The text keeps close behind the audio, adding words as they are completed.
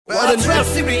What's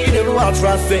Rossi reading? What's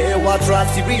Rossi? What's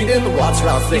Rossi reading? What's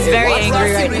Rossi? He's very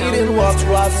angry right now. What's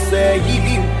Rossi? What's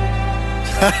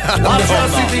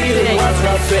Rossi reading? What's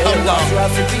Rossi? What's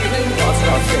Rossi reading? What's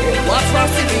Rossi? What's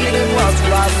Rossi reading? What's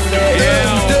Rossi?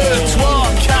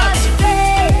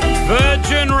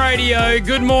 Virgin Radio.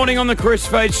 Good morning on the Chris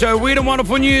Fade Show. Weird and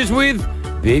wonderful news with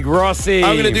Big Rossi.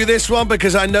 I'm going to do this one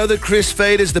because I know that Chris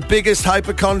Fade is the biggest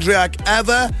hypochondriac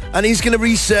ever, and he's going to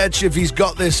research if he's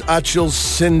got this actual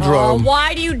syndrome. Oh,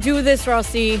 why do you do this,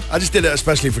 Rossi? I just did it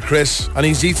especially for Chris, and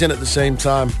he's eating at the same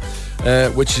time,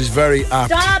 which is very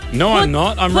apt. Stop! No, I'm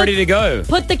not. I'm ready to go.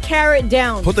 Put the carrot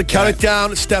down. Put the carrot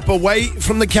down, step away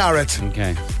from the carrot.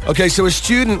 Okay, so a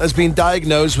student has been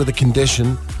diagnosed with a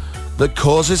condition that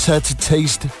causes her to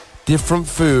taste different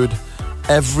food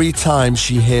every time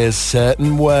she hears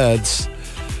certain words.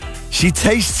 She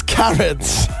tastes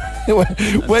carrots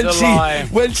when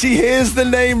she hears the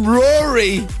name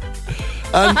Rory,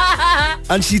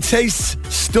 and she tastes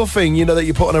stuffing, you know, that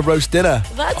you put on a roast dinner.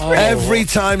 That's every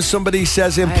time somebody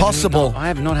says impossible. I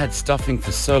have not had stuffing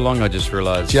for so long. I just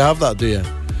realised. Do you have that? Do you?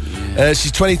 Yeah.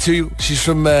 She's 22. She's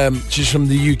from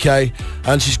the UK,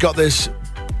 and she's got this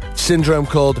syndrome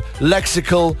called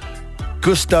lexical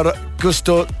gustatory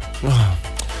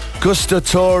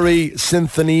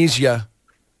synesthesia.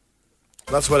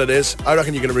 That's what it is. I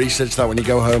reckon you're going to research that when you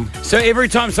go home. So every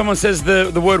time someone says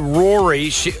the word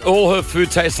Rory, all her food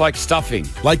tastes like stuffing.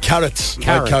 Like carrots.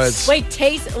 Like carrots. Wait,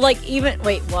 taste like even...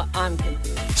 Wait, what? I'm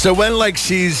confused. So when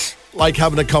she's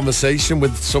having a conversation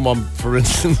with someone, for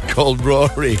instance, called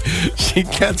Rory, she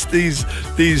gets these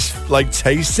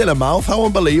tastes in her mouth. How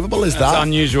unbelievable is that? That's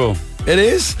unusual. It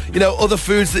is. You know, other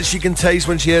foods that she can taste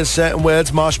when she hears certain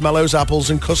words: marshmallows,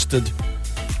 apples, and custard.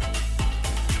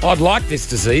 I'd like this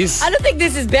disease. I don't think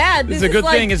this is bad. This is a good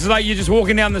thing. It's like you're just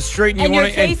walking down the street and you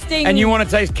want to and you want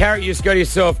to taste carrot. You just go to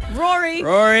yourself, Rory.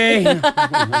 Nice.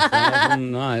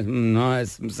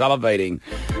 I'm salivating.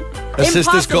 Her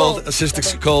sister's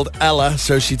called Ella,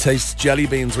 so she tastes jelly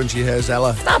beans when she hears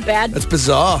Ella. It's not bad. It's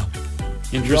bizarre.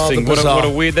 Interesting. What a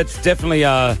weird. That's definitely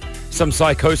some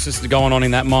psychosis going on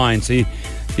in that mind. So you'd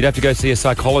have to go see a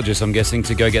psychologist, I'm guessing,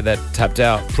 to go get that tapped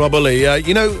out. Probably.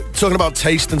 You know, talking about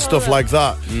taste and stuff like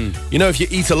that. You know, if you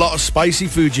eat a lot of spicy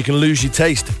food, you can lose your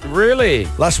taste. Really?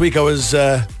 Last week I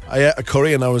ate a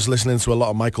curry and I was listening to a lot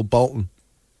of Michael Bolton.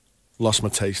 Lost my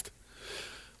taste.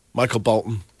 Michael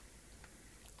Bolton.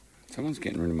 Someone's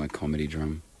getting rid of my comedy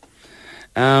drum.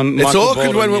 It's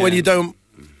awkward when you don't.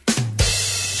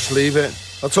 Just leave it.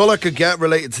 That's all I could get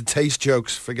related to taste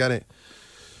jokes. Forget it.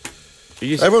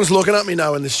 Everyone's looking at me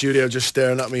now in the studio, just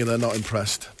staring at me, and they're not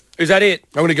impressed. Is that it?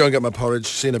 I'm going to go and get my porridge.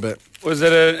 See you in a bit. Was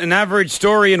it an average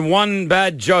story and one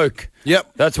bad joke?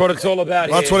 Yep. That's what it's all about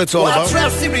here. That's what it's all about. What's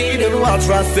Rossi reading? What's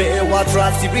Rossi? What's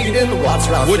Rossi reading? What's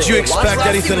Rossi? Would you expect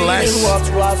anything less? What's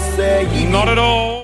Rossi? Not at all.